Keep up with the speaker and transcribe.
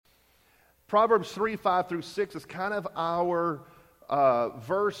Proverbs 3, 5 through 6 is kind of our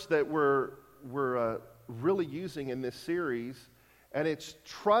verse that we're really using in this series. And it's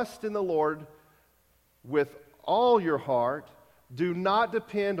trust in the Lord with all your heart. Do not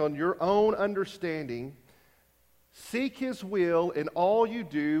depend on your own understanding. Seek His will in all you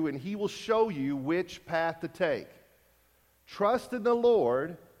do, and He will show you which path to take. Trust in the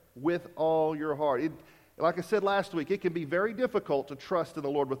Lord with all your heart. Like I said last week, it can be very difficult to trust in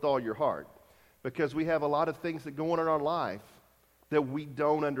the Lord with all your heart because we have a lot of things that go on in our life that we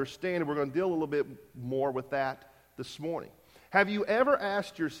don't understand, and we're going to deal a little bit more with that this morning. Have you ever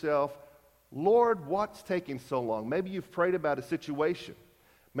asked yourself, Lord, what's taking so long? Maybe you've prayed about a situation.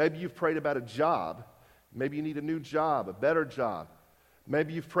 Maybe you've prayed about a job. Maybe you need a new job, a better job.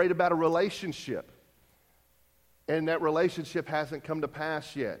 Maybe you've prayed about a relationship, and that relationship hasn't come to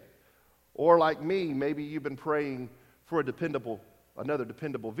pass yet. Or like me, maybe you've been praying for another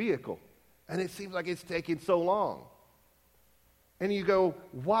dependable vehicle, and it seems like it's taking so long. And you go,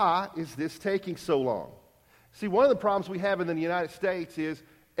 why is this taking so long? See, one of the problems we have in the United States is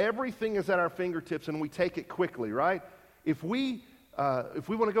everything is at our fingertips and we take it quickly, right? If we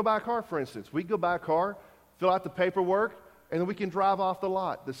want to go buy a car, for instance, we go buy a car, fill out the paperwork, and then we can drive off the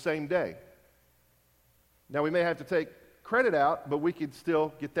lot the same day. Now, we may have to take credit out, but we can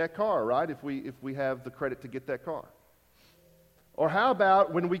still get that car, right, if we have the credit to get that car. Or how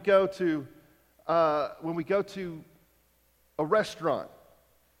about when we go to a restaurant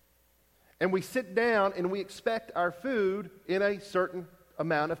and we sit down and we expect our food in a certain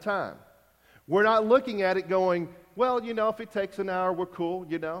amount of time. We're not looking at it going, well, if it takes an hour, we're cool,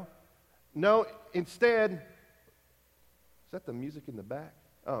 No, instead, is that the music in the back?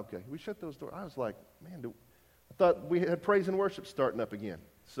 Oh, okay. We shut those doors. I was like, man, I thought we had praise and worship starting up again.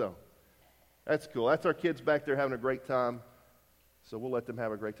 So, that's cool. That's our kids back there having a great time. So we'll let them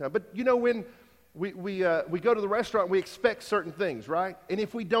have a great time. But when we go to the restaurant, we expect certain things, right? And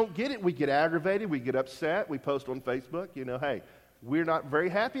if we don't get it, we get aggravated, we get upset, we post on Facebook, hey, we're not very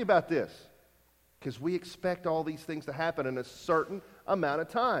happy about this because we expect all these things to happen in a certain amount of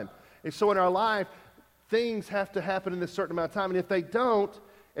time. And so in our life, things have to happen in a certain amount of time. And if they don't,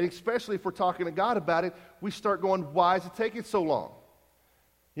 and especially if we're talking to God about it, we start going, why is it taking so long?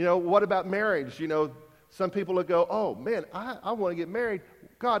 What about marriage? Some people will go, oh, man, I want to get married.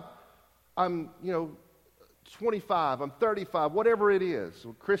 God, I'm, 25, I'm 35, whatever it is.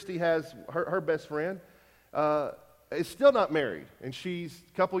 Well, Christy has her best friend is still not married, and she's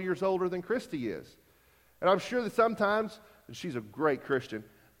a couple years older than Christy is. And I'm sure that sometimes, and she's a great Christian,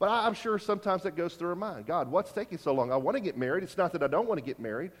 but I'm sure sometimes that goes through her mind. God, what's taking so long? I want to get married. It's not that I don't want to get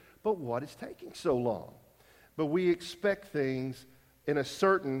married, but what is taking so long? But we expect things in a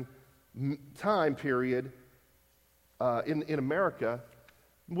certain time period in America,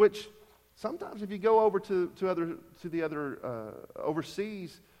 which sometimes if you go over to the other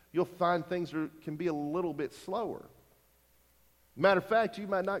overseas, you'll find things can be a little bit slower. Matter of fact, you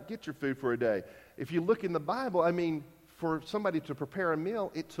might not get your food for a day. If you look in the Bible, for somebody to prepare a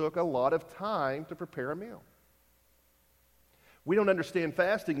meal, it took a lot of time to prepare a meal. We don't understand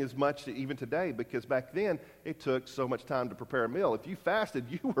fasting as much even today because back then it took so much time to prepare a meal. If you fasted,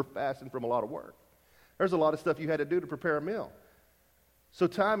 you were fasting from a lot of work. There's a lot of stuff you had to do to prepare a meal. So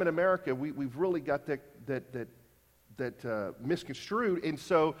time in America, we've really got that misconstrued, and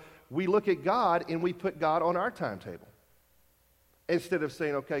so we look at God and we put God on our timetable. Instead of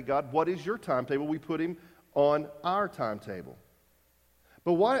saying, okay, God, what is your timetable? We put Him on our timetable.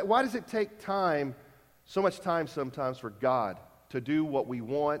 But why does it take time, so much time sometimes for God to do what we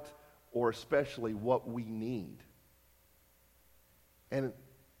want or especially what we need? And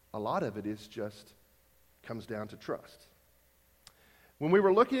a lot of it comes down to trust. When we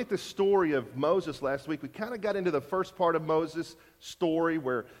were looking at the story of Moses last week, we kind of got into the first part of Moses' story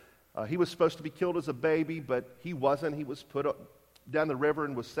where he was supposed to be killed as a baby, but he wasn't. He was put down the river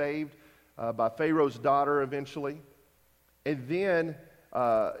and was saved by Pharaoh's daughter eventually. And then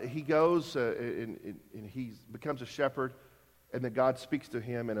he goes and he becomes a shepherd, and then God speaks to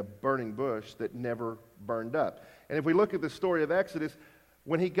him in a burning bush that never burned up. And if we look at the story of Exodus,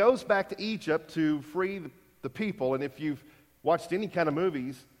 when he goes back to Egypt to free the people, and if you've watched any kind of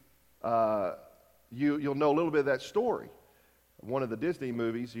movies, you'll know a little bit of that story. One of the Disney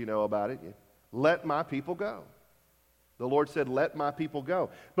movies, you know about it. Let my people go. The Lord said, let my people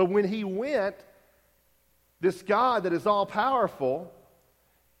go. But when he went, this God that is all-powerful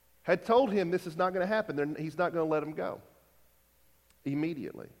had told him this is not going to happen. He's not going to let him go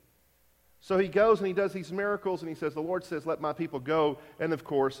immediately. So he goes and he does these miracles, and he says, the Lord says, let my people go. And of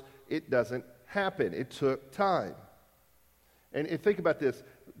course, it doesn't happen. It took time. And think about this.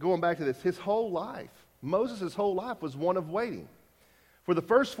 going back to this, his whole life, Moses' whole life was one of waiting. For the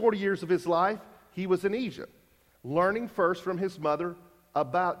first 40 years of his life, he was in Egypt, learning first from his mother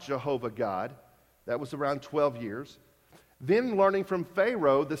about Jehovah God. That was around 12 years. Then learning from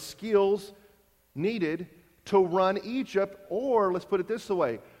Pharaoh the skills needed to run Egypt, or let's put it this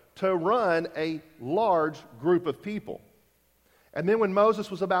way, to run a large group of people. And then when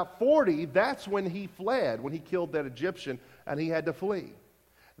Moses was about 40, that's when he fled, when he killed that Egyptian and he had to flee.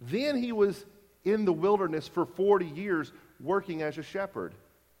 Then he was in the wilderness for 40 years working as a shepherd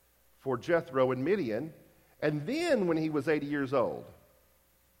for Jethro in Midian. And then when he was 80 years old,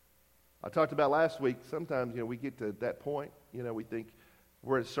 I talked about last week, sometimes, we get to that point, we think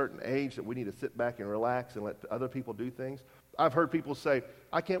we're at a certain age that we need to sit back and relax and let other people do things. I've heard people say,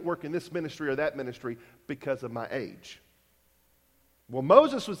 I can't work in this ministry or that ministry because of my age. Well,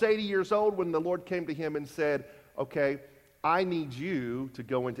 Moses was 80 years old when the Lord came to him and said, okay, I need you to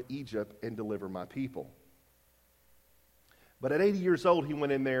go into Egypt and deliver my people. But at 80 years old, he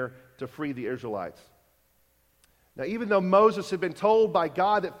went in there to free the Israelites. Now, even though Moses had been told by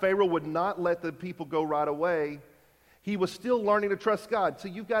God that Pharaoh would not let the people go right away, he was still learning to trust God. So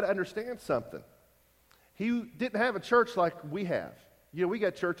you've got to understand something. He didn't have a church like we have. We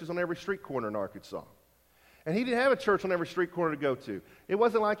got churches on every street corner in Arkansas. And he didn't have a church on every street corner to go to. It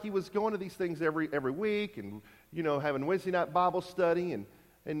wasn't like he was going to these things every week and, having Wednesday night Bible study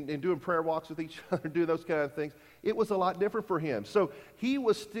and doing prayer walks with each other, doing those kind of things. It was a lot different for him. So he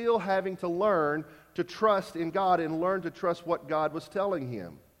was still having to learn to trust in God and learn to trust what God was telling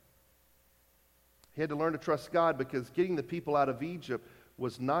him. He had to learn to trust God because getting the people out of Egypt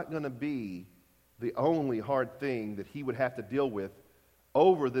was not going to be the only hard thing that he would have to deal with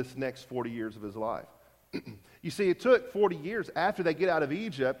over this next 40 years of his life. You see, it took 40 years after they get out of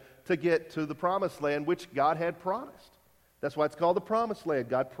Egypt to get to the promised land, which God had promised. That's why it's called the promised land.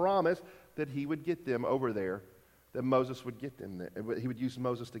 God promised that he would get them over there, that Moses would get them there. He would use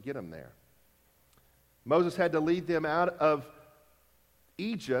Moses to get them there. Moses had to lead them out of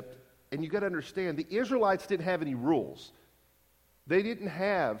Egypt, and you've got to understand, the Israelites didn't have any rules. They didn't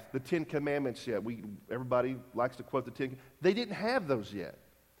have the Ten Commandments yet. Everybody likes to quote the Ten Commandments. They didn't have those yet.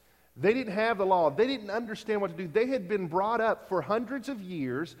 They didn't have the law. They didn't understand what to do. They had been brought up for hundreds of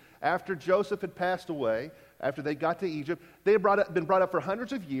years after Joseph had passed away, after they got to Egypt. They had been brought up for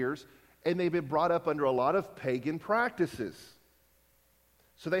hundreds of years, and they've been brought up under a lot of pagan practices.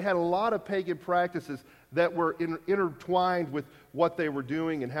 So they had a lot of pagan practices that were intertwined with what they were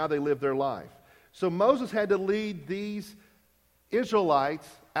doing and how they lived their life. So Moses had to lead these Israelites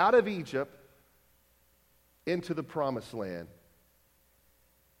out of Egypt into the promised land.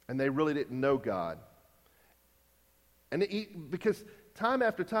 And they really didn't know God. And because time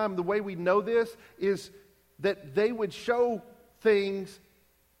after time, the way we know this is that they would show things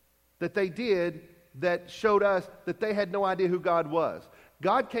that they did that showed us that they had no idea who God was.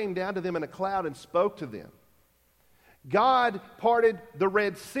 God came down to them in a cloud and spoke to them. God parted the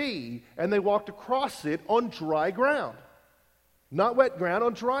Red Sea, and they walked across it on dry ground. Not wet ground,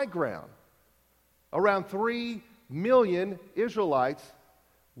 on dry ground. Around 3 million Israelites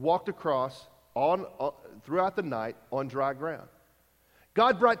walked across throughout the night on dry ground.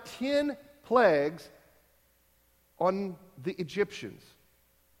 God brought 10 plagues on the Egyptians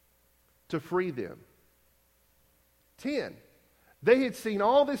to free them. 10. They had seen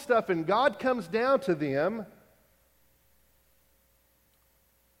all this stuff, and God comes down to them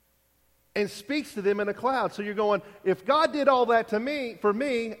and speaks to them in a cloud. So you're going, if God did all that for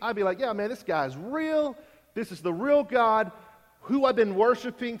me, I'd be like, yeah, man, this guy's real. This is the real God who I've been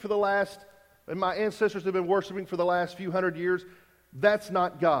worshiping and my ancestors have been worshiping for the last few hundred years. That's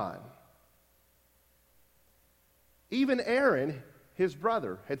not God. Even Aaron, his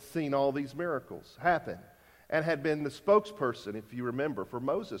brother, had seen all these miracles happen and had been the spokesperson, if you remember, for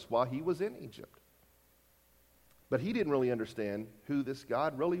Moses while he was in Egypt. But he didn't really understand who this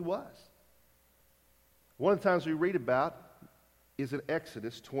God really was. One of the times we read about is in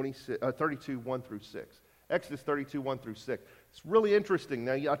Exodus 32, 1 through 6. Exodus 32, 1 through 6. It's really interesting.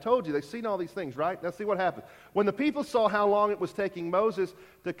 Now, I told you, they've seen all these things, right? Now, see what happens. When the people saw how long it was taking Moses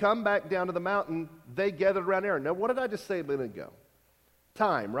to come back down to the mountain, they gathered around Aaron. Now, what did I just say a minute ago?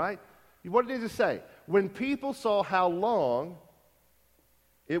 Time, right? What did I just say? When people saw how long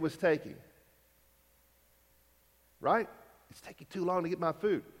it was taking, right? It's taking too long to get my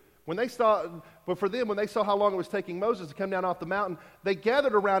food. But for them, when they saw how long it was taking Moses to come down off the mountain, they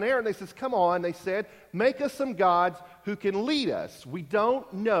gathered around Aaron. They says, come on, they said, make us some gods who can lead us. We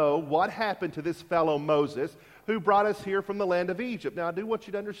don't know what happened to this fellow Moses who brought us here from the land of Egypt. Now, I do want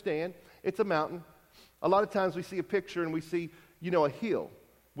you to understand, it's a mountain. A lot of times we see a picture and we see, a hill.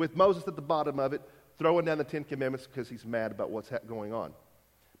 with Moses at the bottom of it, throwing down the Ten Commandments because he's mad about what's going on.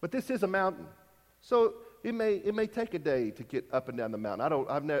 But this is a mountain, so it may take a day to get up and down the mountain.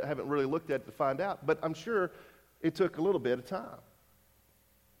 I haven't really looked at it to find out, but I'm sure it took a little bit of time.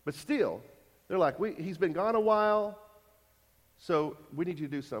 But still, they're like, he's been gone a while, so we need you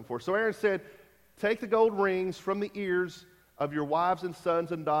to do something for us. So Aaron said, take the gold rings from the ears of your wives and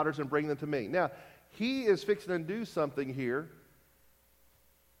sons and daughters and bring them to me. Now, he is fixing to do something here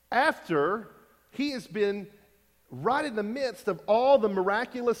after he has been right in the midst of all the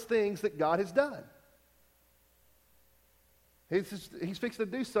miraculous things that God has done. He's fixing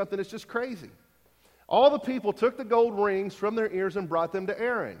to do something that's just crazy. All the people took the gold rings from their ears and brought them to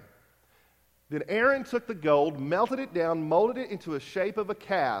Aaron. Then Aaron took the gold, melted it down, molded it into a shape of a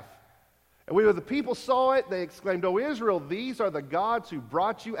calf. And when the people saw it, they exclaimed, "O Israel, these are the gods who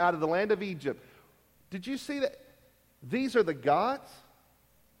brought you out of the land of Egypt." Did you see that? These are the gods?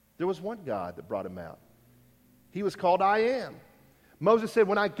 There was one God that brought him out. He was called I Am. Moses said,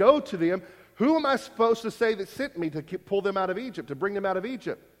 when I go to them, who am I supposed to say that sent me to pull them out of Egypt, to bring them out of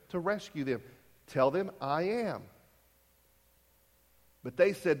Egypt, to rescue them? Tell them I am. But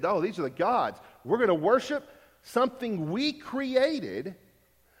they said, no, these are the gods. We're going to worship something we created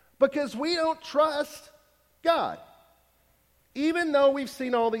because we don't trust God, even though we've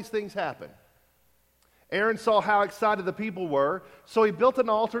seen all these things happen. Aaron saw how excited the people were, so he built an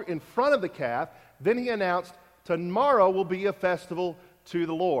altar in front of the calf. Then he announced, tomorrow will be a festival to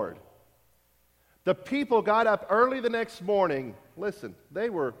the Lord. The people got up early the next morning. Listen, they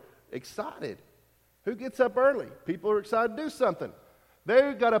were excited. Who gets up early? People are excited to do something.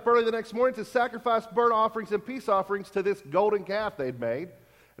 They got up early the next morning to sacrifice burnt offerings and peace offerings to this golden calf they'd made.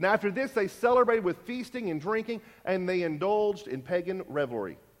 And after this, they celebrated with feasting and drinking, and they indulged in pagan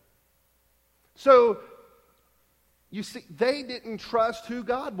revelry. So, you see, they didn't trust who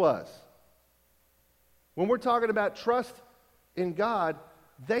God was. When we're talking about trust in God,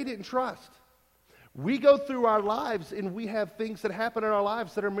 they didn't trust. We go through our lives and we have things that happen in our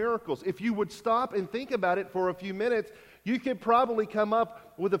lives that are miracles. If you would stop and think about it for a few minutes, you could probably come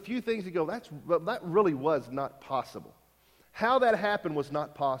up with a few things and go, that really was not possible. How that happened was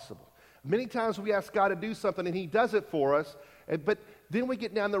not possible. Many times we ask God to do something and He does it for us, but then we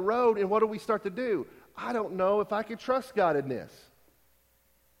get down the road and what do we start to do? I don't know if I can trust God in this.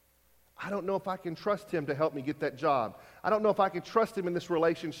 I don't know if I can trust Him to help me get that job. I don't know if I can trust Him in this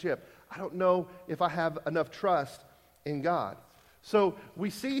relationship. I don't know if I have enough trust in God. So we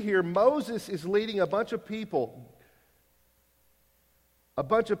see here Moses is leading a bunch of people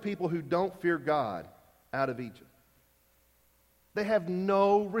who don't fear God out of Egypt. They have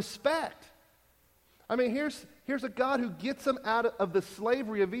no respect. I mean, here's a God who gets them out of the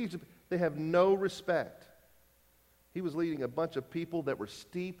slavery of Egypt. They have no respect. He was leading a bunch of people that were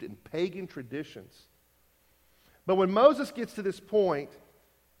steeped in pagan traditions. But when Moses gets to this point,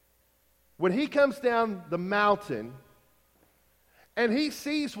 when he comes down the mountain and he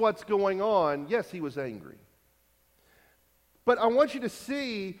sees what's going on, yes, he was angry. But I want you to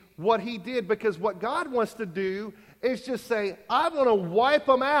see what he did, because what God wants to do is just say, I'm going to wipe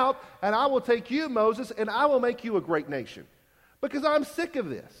them out, and I will take you, Moses, and I will make you a great nation. Because I'm sick of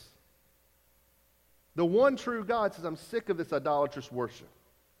this. The one true God says, I'm sick of this idolatrous worship.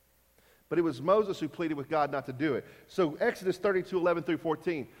 But it was Moses who pleaded with God not to do it. So Exodus 32:11 through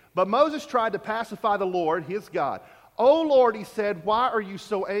 14. But Moses tried to pacify the Lord, his God. O Lord, he said, why are you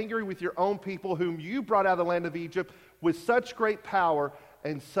so angry with your own people whom you brought out of the land of Egypt with such great power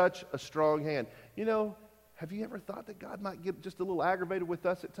and such a strong hand? You know, have you ever thought that God might get just a little aggravated with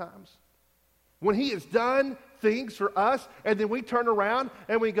us at times? When He has done things for us, and then we turn around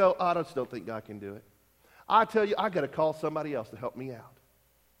and we go, I just don't think God can do it. I tell you, I got to call somebody else to help me out.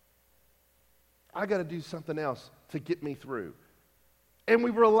 I got to do something else to get me through. And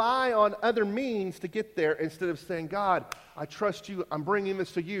we rely on other means to get there instead of saying, God, I trust you. I'm bringing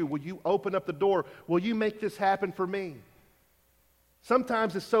this to you. Will you open up the door? Will you make this happen for me?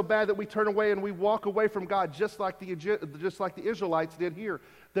 Sometimes it's so bad that we turn away and we walk away from God just like the Israelites did here.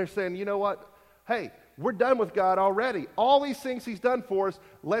 They're saying, you know what? Hey, we're done with God already. All these things He's done for us,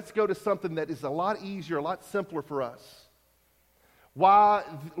 let's go to something that is a lot easier, a lot simpler for us. Why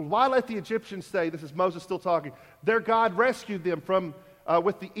let the Egyptians say, this is Moses still talking, their God rescued them from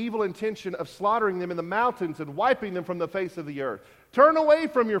with the evil intention of slaughtering them in the mountains and wiping them from the face of the earth. Turn away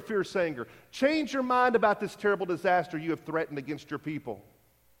from your fierce anger. Change your mind about this terrible disaster you have threatened against your people.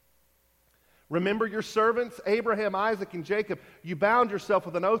 Remember your servants, Abraham, Isaac, and Jacob. You bound yourself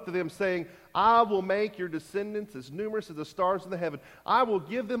with an oath to them, saying, I will make your descendants as numerous as the stars in the heaven. I will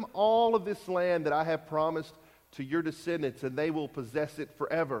give them all of this land that I have promised to your descendants, and they will possess it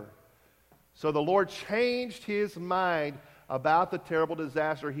forever. So the Lord changed his mind about the terrible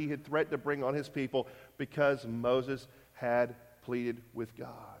disaster he had threatened to bring on his people because Moses had pleaded with God.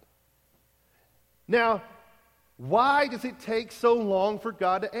 Now, why does it take so long for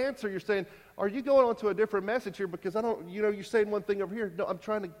God to answer? You're saying, are you going on to a different message here? Because I don't, you're saying one thing over here. No, I'm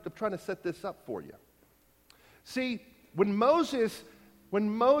trying to set this up for you. See, when Moses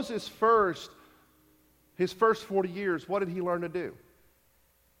his first 40 years, what did he learn to do?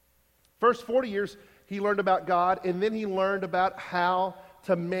 First 40 years, he learned about God, and then he learned about how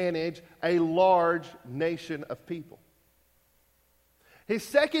to manage a large nation of people. His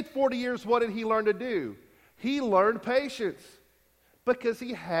second 40 years, what did he learn to do? He learned patience because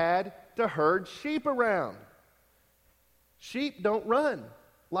he had to herd sheep around. Sheep don't run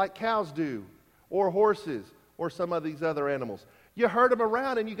like cows do, or horses, or some of these other animals. You herd them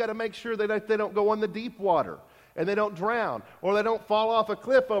around, and you got to make sure that they don't go on the deep water, and they don't drown, or they don't fall off a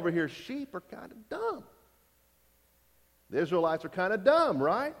cliff over here. Sheep are kind of dumb. The Israelites are kind of dumb,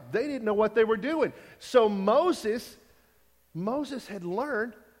 right? They didn't know what they were doing. So Moses had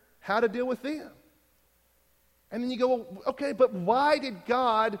learned how to deal with them. And then you go, well, okay, but why did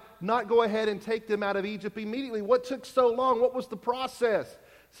God not go ahead and take them out of Egypt immediately? What took so long? What was the process?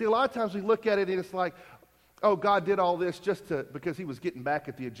 See, a lot of times we look at it and it's like, oh, God did all this because he was getting back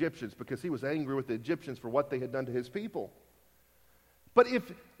at the Egyptians, because he was angry with the Egyptians for what they had done to his people. But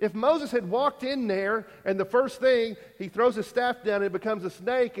if Moses had walked in there and the first thing, he throws his staff down and it becomes a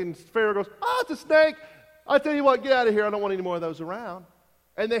snake, and Pharaoh goes, oh, it's a snake. I tell you what, get out of here. I don't want any more of those around.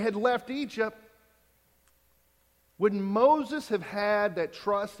 And they had left Egypt. Would Moses have had that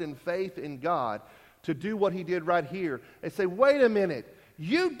trust and faith in God to do what he did right here and say, wait a minute,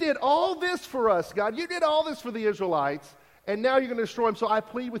 you did all this for us, God. You did all this for the Israelites, and now you're going to destroy them, so I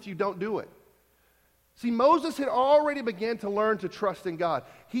plead with you, don't do it. See, Moses had already begun to learn to trust in God.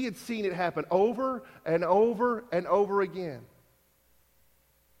 He had seen it happen over and over and over again.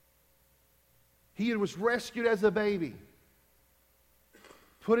 He was rescued as a baby,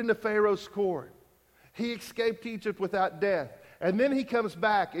 put into Pharaoh's court. He escaped Egypt without death. And then he comes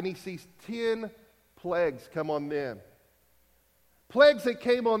back and he sees 10 plagues come on them. Plagues that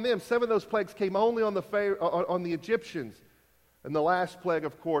came on them, 7 of those plagues came only on the Egyptians. And the last plague,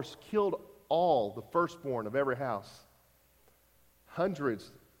 of course, killed all the firstborn of every house.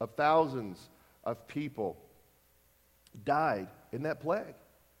 Hundreds of thousands of people died in that plague.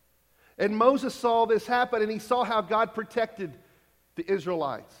 And Moses saw this happen, and he saw how God protected the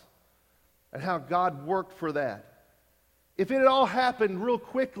Israelites and how God worked for that. If it had all happened real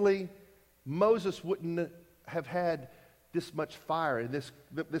quickly, Moses wouldn't have had this much fire and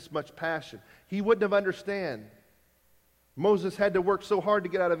this much passion. He wouldn't have understood. Moses had to work so hard to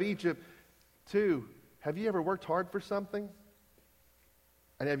get out of Egypt. Too, have you ever worked hard for something?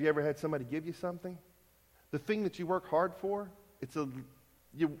 And have you ever had somebody give you something? The thing that you work hard for, I'm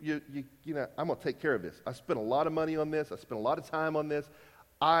going to take care of this. I spent a lot of money on this. I spent a lot of time on this.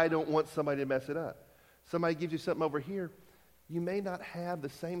 I don't want somebody to mess it up. Somebody gives you something over here, you may not have the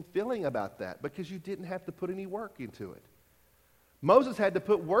same feeling about that because you didn't have to put any work into it. Moses had to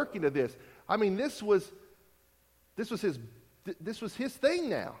put work into this. I mean, this was his thing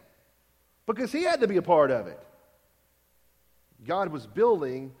now, because he had to be a part of it. God was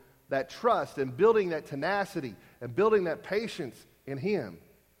building that trust and building that tenacity and building that patience in him.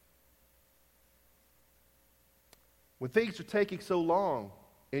 When things are taking so long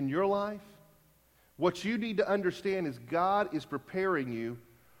in your life, what you need to understand is God is preparing you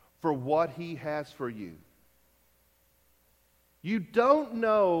for what he has for you. You don't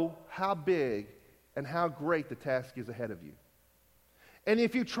know how big and how great the task is ahead of you. And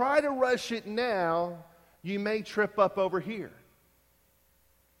if you try to rush it now, you may trip up over here.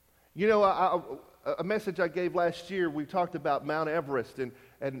 You know, a message I gave last year, we talked about Mount Everest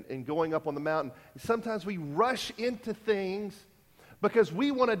and going up on the mountain. Sometimes we rush into things because we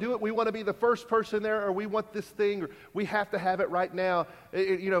want to do it. We want to be the first person there, or we want this thing, or we have to have it right now.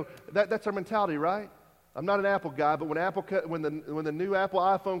 That's our mentality, right? I'm not an Apple guy, but when the new Apple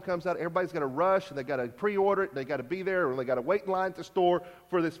iPhone comes out, everybody's got to rush, and they got to pre-order it, and they got to be there, or they got to wait in line at the store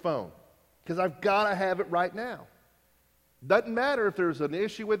for this phone because I've got to have it right now. Doesn't matter if there's an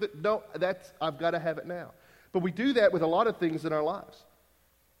issue with it. No, I've got to have it now. But we do that with a lot of things in our lives.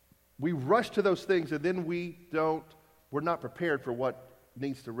 We rush to those things, and then we're not prepared for what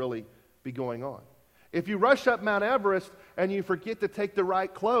needs to really be going on. If you rush up Mount Everest and you forget to take the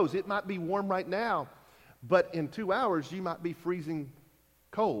right clothes, it might be warm right now, but in 2 hours you might be freezing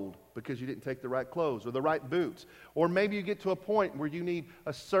cold because you didn't take the right clothes or the right boots. Or maybe you get to a point where you need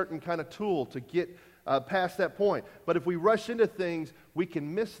a certain kind of tool to get past that point. But if we rush into things, we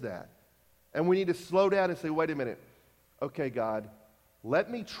can miss that. And we need to slow down and say, wait a minute. Okay, God, let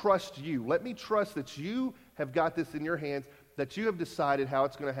me trust you. Let me trust that you have got this in your hands, that you have decided how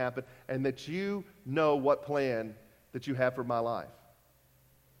it's going to happen, and that you know what plan that you have for my life.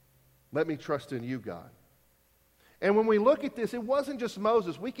 Let me trust in you, God. And when we look at this, it wasn't just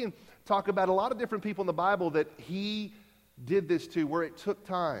Moses. We can talk about a lot of different people in the Bible that he did this to, where it took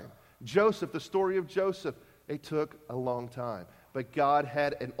time. Joseph, the story of Joseph, it took a long time. But God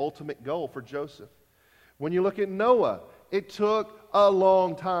had an ultimate goal for Joseph. When you look at Noah, it took a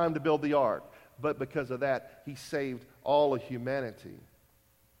long time to build the ark. But because of that, he saved all of humanity.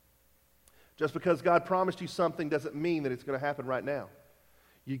 Just because God promised you something doesn't mean that it's going to happen right now.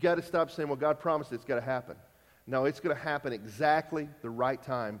 You got to stop saying, well, God promised it's going to happen. No, it's going to happen exactly the right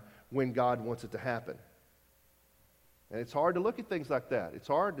time when God wants it to happen. And it's hard to look at things like that. It's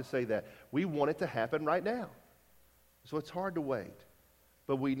hard to say that. We want it to happen right now. So it's hard to wait.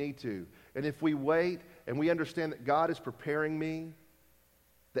 But we need to. And if we wait and we understand that God is preparing me,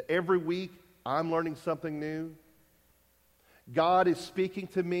 that every week I'm learning something new, God is speaking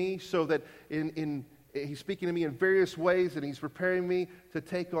to me so that He's speaking to me in various ways, and He's preparing me to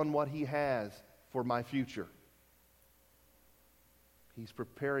take on what He has for my future. He's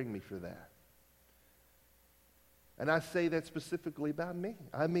preparing me for that. And I say that specifically about me.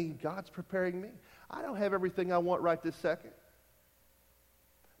 I mean, God's preparing me. I don't have everything I want right this second.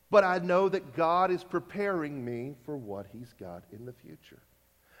 But I know that God is preparing me for what He's got in the future.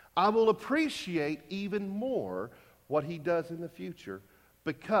 I will appreciate even more what He does in the future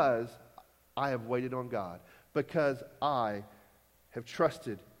because I have waited on God, because I have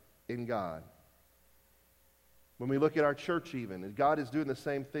trusted in God. When we look at our church even, and God is doing the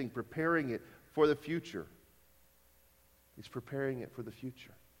same thing, preparing it for the future. He's preparing it for the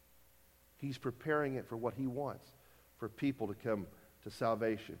future. He's preparing it for what He wants, for people to come to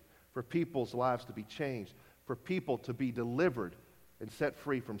salvation, for people's lives to be changed, for people to be delivered and set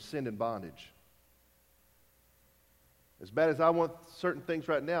free from sin and bondage. As bad as I want certain things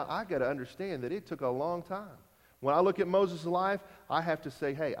right now, I got to understand that it took a long time. When I look at Moses' life, I have to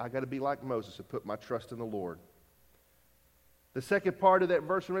say, hey, I got to be like Moses and put my trust in the Lord. The second part of that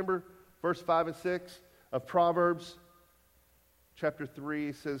verse, remember, verse 5 and 6 of Proverbs chapter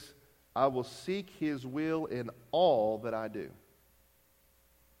 3 says, I will seek His will in all that I do.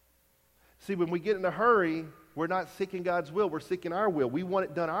 See, when we get in a hurry, we're not seeking God's will, we're seeking our will. We want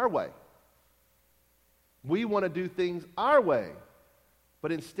it done our way. We want to do things our way.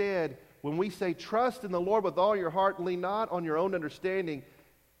 But instead, when we say trust in the Lord with all your heart, lean not on your own understanding,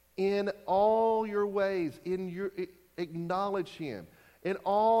 in all your ways, acknowledge Him. In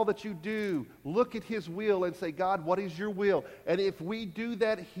all that you do, look at His will and say, God, what is your will? And if we do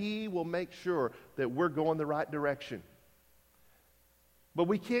that, He will make sure that we're going the right direction. But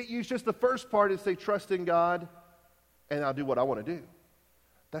we can't use just the first part and say, trust in God, and I'll do what I want to do.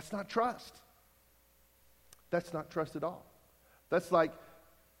 That's not trust. That's not trust at all. It's like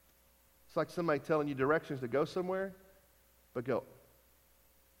somebody telling you directions to go somewhere, but go.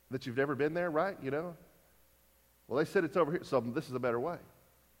 That you've never been there, right? You know? Well, they said it's over here, so this is a better way.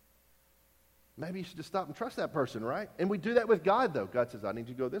 Maybe you should just stop and trust that person, right? And we do that with God, though. God says, I need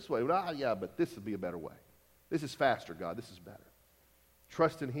you to go this way. Well, yeah, but this would be a better way. This is faster, God. This is better.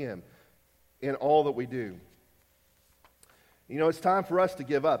 Trust in Him in all that we do. You know, it's time for us to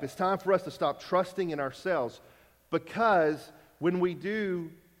give up. It's time for us to stop trusting in ourselves, because when we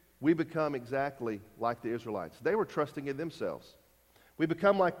do, we become exactly like the Israelites. They were trusting in themselves. We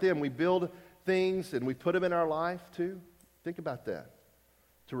become like them. We build things and we put them in our life too. Think about that.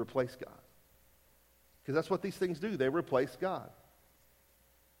 To replace God. Because that's what these things do. They replace God.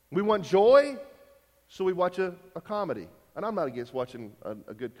 We want joy, so we watch a comedy. And I'm not against watching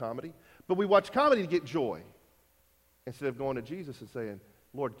a good comedy, but we watch comedy to get joy instead of going to Jesus and saying,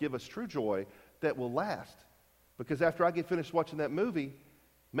 Lord, give us true joy that will last. Because after I get finished watching that movie,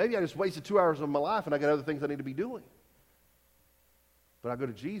 maybe I just wasted 2 hours of my life and I got other things I need to be doing. But I go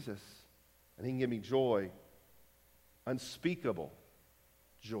to Jesus and He can give me joy, unspeakable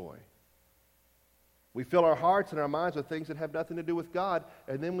joy. We fill our hearts and our minds with things that have nothing to do with God,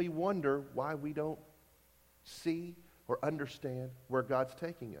 and then we wonder why we don't see or understand where God's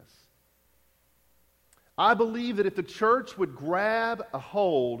taking us. I believe that if the church would grab a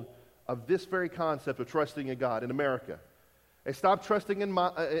hold of this very concept of trusting in God in America, and stop trusting in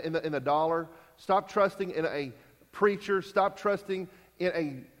the dollar, stop trusting in a preacher, stop trusting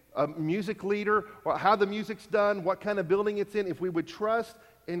in a music leader, or how the music's done, what kind of building it's in, if we would trust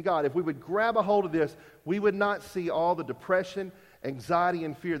in God, if we would grab a hold of this, we would not see all the depression, anxiety,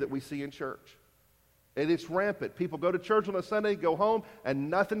 and fear that we see in church. And it's rampant. People go to church on a Sunday, go home, and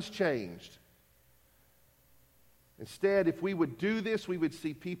nothing's changed. Instead, if we would do this, we would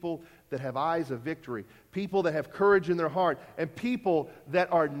see people that have eyes of victory, people that have courage in their heart, and people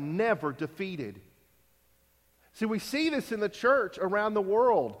that are never defeated. See, we see this in the church around the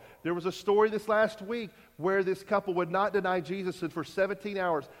world. There was a story this last week where this couple would not deny Jesus, and for 17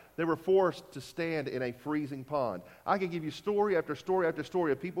 hours they were forced to stand in a freezing pond. I can give you story after story after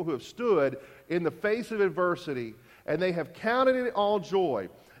story of people who have stood in the face of adversity, and they have counted it all joy.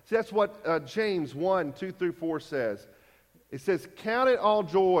 See, that's what James 1, 2 through 4 says. It says, "Count it all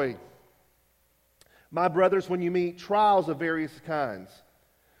joy, my brothers, when you meet trials of various kinds.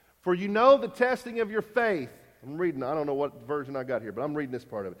 For you know the testing of your faith." I'm reading, I don't know what version I got here, but I'm reading this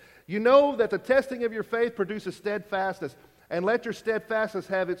part of it. "You know that the testing of your faith produces steadfastness, and let your steadfastness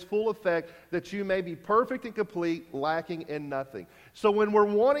have its full effect, that you may be perfect and complete, lacking in nothing." So when we're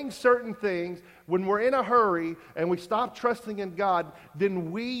wanting certain things, when we're in a hurry, and we stop trusting in God,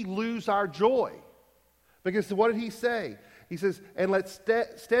 then we lose our joy. Because what did he say? He says, "And let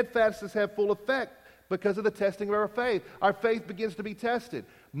steadfastness have full effect because of the testing of our faith." Our faith begins to be tested.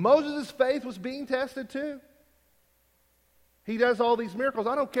 Moses' faith was being tested too. He does all these miracles.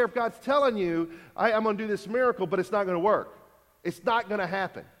 I don't care if God's telling you, I'm going to do this miracle, but it's not going to work. It's not going to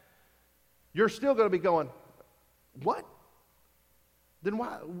happen. You're still going to be going, what? Then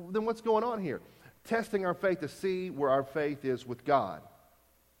what's going on here? Testing our faith to see where our faith is with God.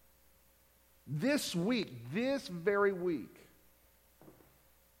 This week, this very week,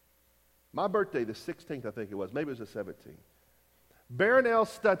 my birthday, the 16th, I think it was. Maybe it was the 17th. Barronelle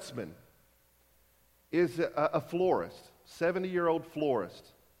Stutzman is a florist. 70-year-old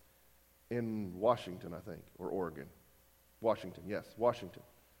florist in Washington, I think, or Oregon. Washington, yes, Washington.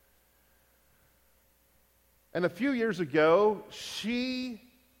 And a few years ago, she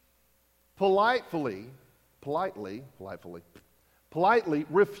politely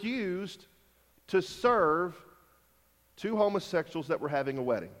refused to serve two homosexuals that were having a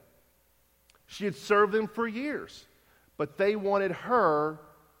wedding. She had served them for years, but they wanted her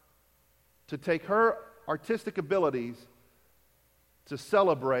to take her artistic abilities to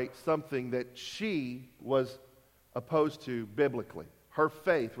celebrate something that she was opposed to biblically. Her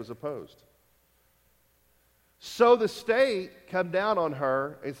faith was opposed. So the state come down on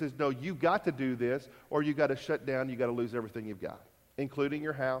her and says, "No, you got to do this, or you got to shut down, you got to lose everything you've got, including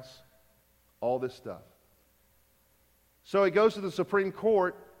your house, all this stuff." So it goes to the Supreme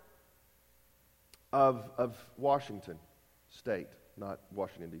Court of Washington State, not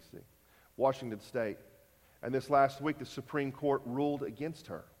Washington, D.C., Washington State. And this last week, the Supreme Court ruled against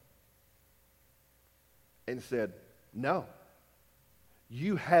her and said, "No,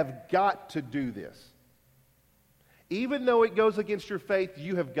 you have got to do this. Even though it goes against your faith,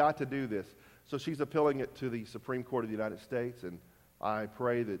 you have got to do this." So she's appealing it to the Supreme Court of the United States, and I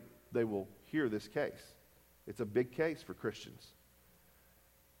pray that they will hear this case. It's a big case for Christians.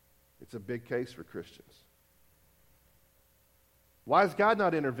 It's a big case for Christians. Why has God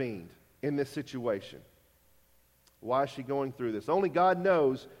not intervened in this situation? Why is she going through this? Only God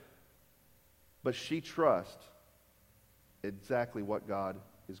knows, but she trusts exactly what God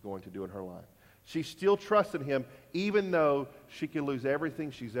is going to do in her life. She still trusts in Him, even though she can lose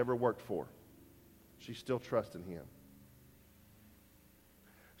everything she's ever worked for. She still trusts in Him.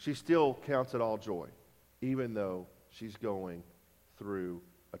 She still counts it all joy, even though she's going through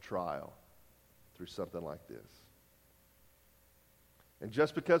a trial, through something like this. And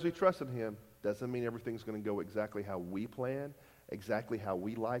just because we trust in Him doesn't mean everything's going to go exactly how we plan, exactly how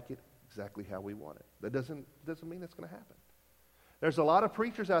we like it, exactly how we want it. That doesn't mean that's going to happen. There's a lot of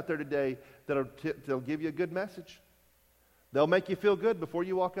preachers out there today that'll give you a good message. They'll make you feel good before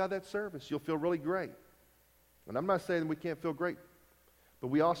you walk out of that service. You'll feel really great. And I'm not saying we can't feel great, but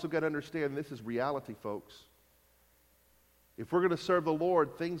we also got to understand this is reality, folks. If we're going to serve the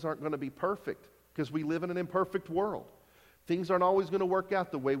Lord, things aren't going to be perfect because we live in an imperfect world. Things aren't always going to work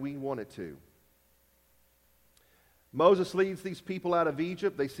out the way we want it to. Moses leads these people out of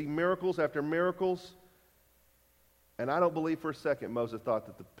Egypt. They see miracles after miracles. And I don't believe for a second Moses thought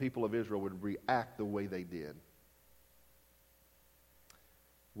that the people of Israel would react the way they did.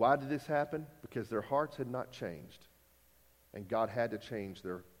 Why did this happen? Because their hearts had not changed. And God had to change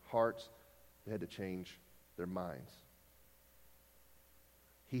their hearts. They had to change their minds.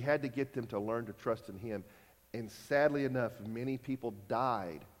 He had to get them to learn to trust in Him. And sadly enough, many people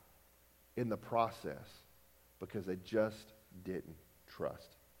died in the process because they just didn't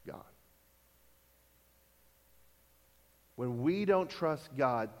trust God. When we don't trust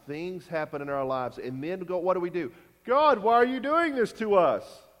God, things happen in our lives, and then what do? God, why are you doing this to us?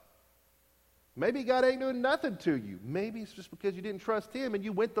 Maybe God ain't doing nothing to you. Maybe it's just because you didn't trust Him and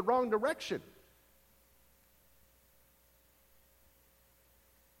you went the wrong direction.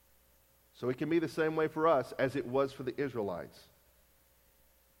 So it can be the same way for us as it was for the Israelites.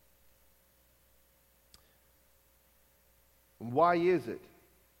 Why is it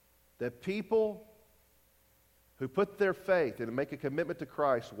that people who put their faith and make a commitment to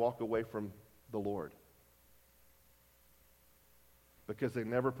Christ walk away from the Lord? Because they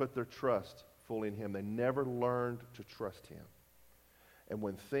never put their trust fully in Him. They never learned to trust Him. And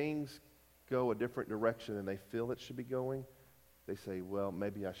when things go a different direction than they feel it should be going, they say, well,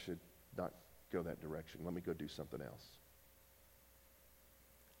 maybe I should not go that direction. Let me go do something else.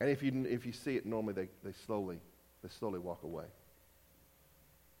 And if you see it, normally they slowly walk away.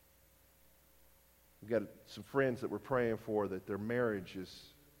 We've got some friends that we're praying for that their marriage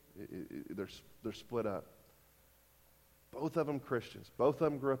they're split up. Both of them Christians. Both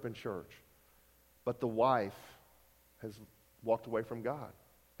of them grew up in church. But the wife has walked away from God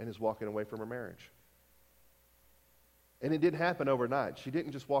and is walking away from her marriage. And it didn't happen overnight. She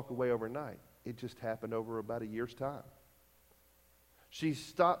didn't just walk away overnight. It just happened over about a year's time. She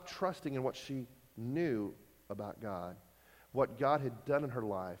stopped trusting in what she knew about God, what God had done in her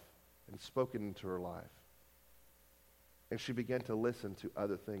life and spoken into her life. And she began to listen to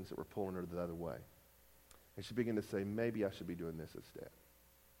other things that were pulling her the other way. And she began to say, maybe I should be doing this instead.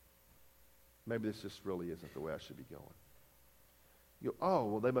 Maybe this just really isn't the way I should be going. You go, oh,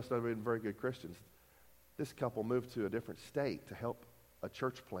 well, they must not have been very good Christians. This couple moved to a different state to help a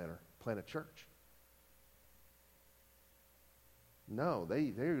church planter plant a church. No,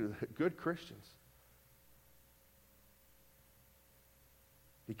 they're good Christians.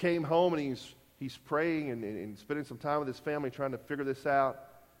 He came home and he's praying and spending some time with his family trying to figure this out.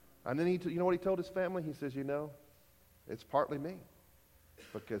 And then you know what he told his family? He says, it's partly me.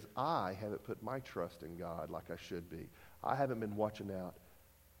 Because I haven't put my trust in God like I should be. I haven't been watching out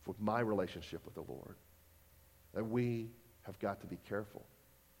for my relationship with the Lord. And we have got to be careful.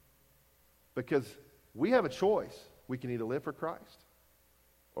 Because we have a choice. We can either live for Christ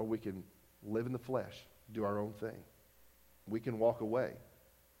or we can live in the flesh, do our own thing. We can walk away.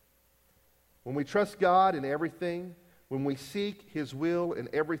 When we trust God in everything, when we seek His will in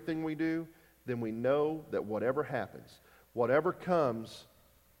everything we do, then we know that whatever happens, whatever comes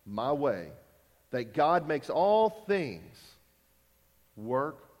my way, that God makes all things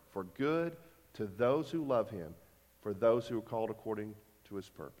work for good to those who love Him, for those who are called according to His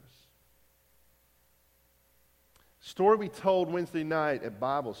purpose. Story we told Wednesday night at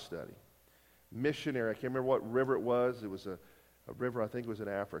Bible study. Missionary, I can't remember what river it was. It was a river, I think it was in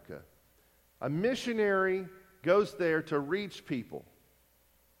Africa. A missionary goes there to reach people.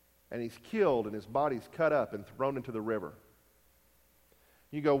 And he's killed and his body's cut up and thrown into the river.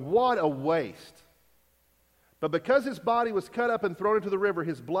 You go, what a waste. But because his body was cut up and thrown into the river,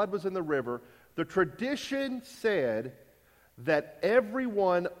 his blood was in the river, the tradition said that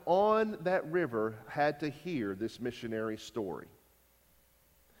everyone on that river had to hear this missionary story.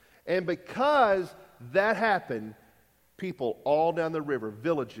 And because that happened, people all down the river,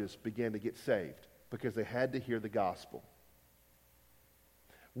 villages, began to get saved because they had to hear the gospel.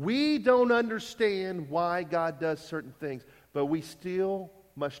 We don't understand why God does certain things, but we still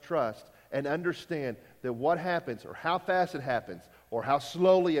must trust and understand that what happens, or how fast it happens, or how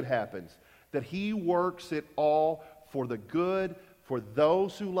slowly it happens, that He works it all for the good, for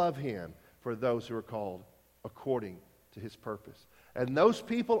those who love Him, for those who are called according to His purpose. And those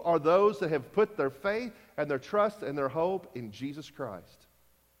people are those that have put their faith and their trust and their hope in Jesus Christ.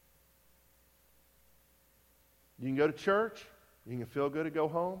 You can go to church, you can feel good to go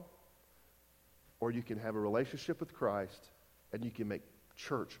home, or you can have a relationship with Christ and you can make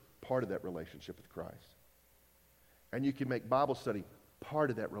church part of that relationship with Christ. And you can make Bible study part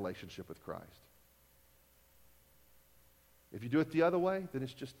of that relationship with Christ. If you do it the other way, then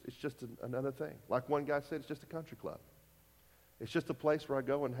it's just another thing. Like one guy said, it's just a country club. It's just a place where I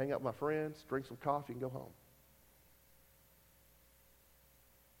go and hang out with my friends, drink some coffee, and go home.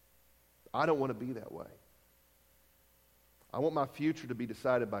 I don't want to be that way. I want my future to be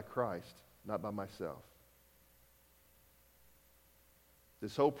decided by Christ, not by myself.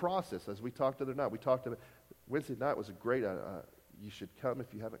 This whole process, as we talked the other night, Wednesday night was a great, you should come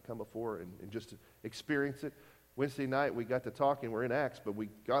if you haven't come before and just experience it. Wednesday night we got to talking, we're in Acts, but we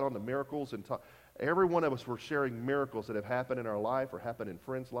got on the miracles and talk. Every one of us were sharing miracles that have happened in our life or happened in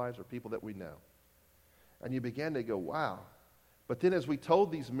friends' lives or people that we know. And you began to go, wow. But then as we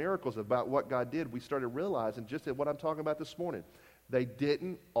told these miracles about what God did, we started realizing just what I'm talking about this morning. They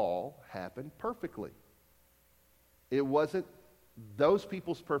didn't all happen perfectly. It wasn't those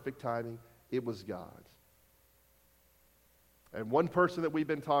people's perfect timing. it was God's. And one person that we've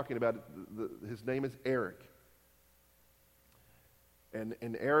been talking about, his name is Eric. And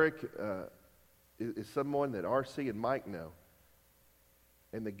Eric is someone that RC and Mike know.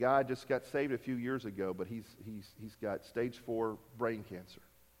 And the guy just got saved a few years ago, but he's got stage 4 brain cancer,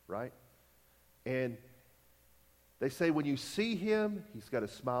 right? And they say when you see him, he's got a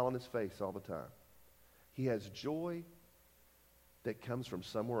smile on his face all the time. He has joy that comes from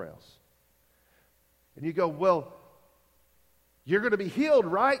somewhere else. And you go, well, you're going to be healed,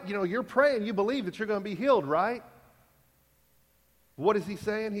 right? You know, you're praying, you believe that you're going to be healed, right? What is he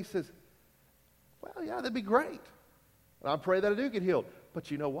saying? He says, well, yeah, that'd be great. And I pray that I do get healed. But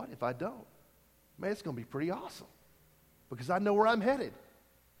you know what? If I don't, man, it's going to be pretty awesome because I know where I'm headed.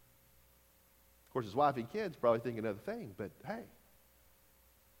 Of course, his wife and kids probably think another thing, but hey,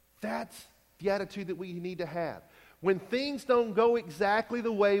 that's the attitude that we need to have. When things don't go exactly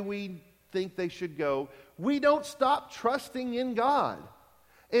the way we think they should go, we don't stop trusting in God.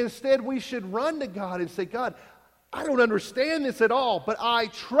 Instead, we should run to God and say, God, I don't understand this at all, but I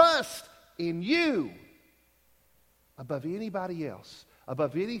trust in you above anybody else,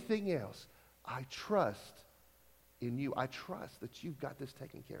 above anything else. I trust in you. I trust that you've got this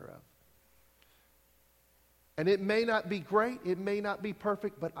taken care of. And it may not be great, it may not be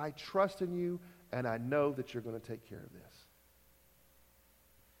perfect, but I trust in you, and I know that you're going to take care of this.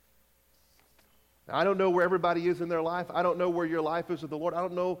 Now, I don't know where everybody is in their life. I don't know where your life is with the Lord. I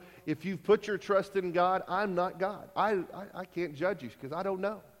don't know if you've put your trust in God. I'm not God. I can't judge you because I don't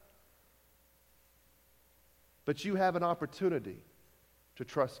know. But you have an opportunity to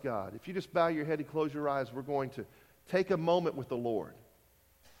trust God. If you just bow your head and close your eyes, we're going to take a moment with the Lord.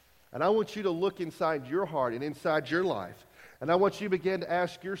 And I want you to look inside your heart and inside your life. And I want you to begin to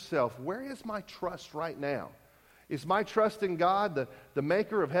ask yourself, where is my trust right now? Is my trust in God, the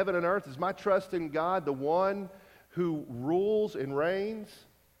maker of heaven and earth? Is my trust in God the one who rules and reigns?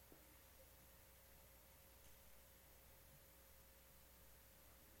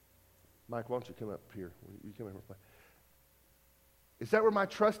 Mike, why don't you come up here? You come over and play. Is that where my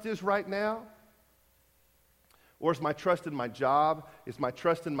trust is right now? Or is my trust in my job? Is my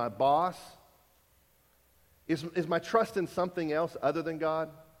trust in my boss? Is my trust in something else other than God?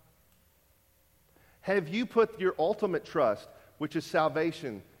 Have you put your ultimate trust, which is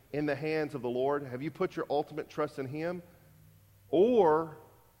salvation, in the hands of the Lord? Have you put your ultimate trust in Him? Or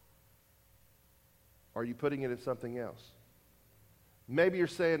are you putting it in something else? Maybe you're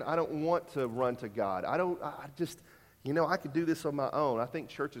saying, I don't want to run to God. I could do this on my own. I think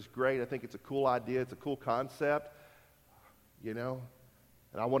church is great. I think it's a cool idea. It's a cool concept, and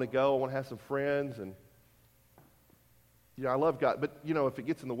I want to go. I want to have some friends, and, I love God. But, if it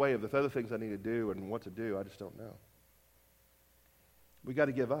gets in the way of the other things I need to do and what to do, I just don't know. We got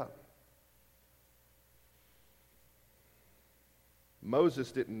to give up.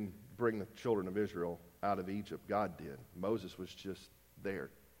 Moses didn't bring the children of Israel out of Egypt. God did. Moses was just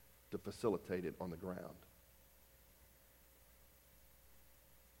there to facilitate it on the ground.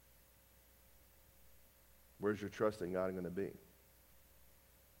 Where's your trust in God going to be?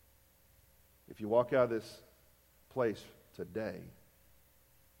 If you walk out of this place today,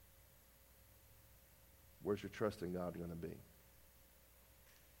 where's your trust in God going to be?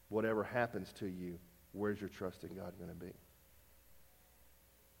 Whatever happens to you, where's your trust in God going to be?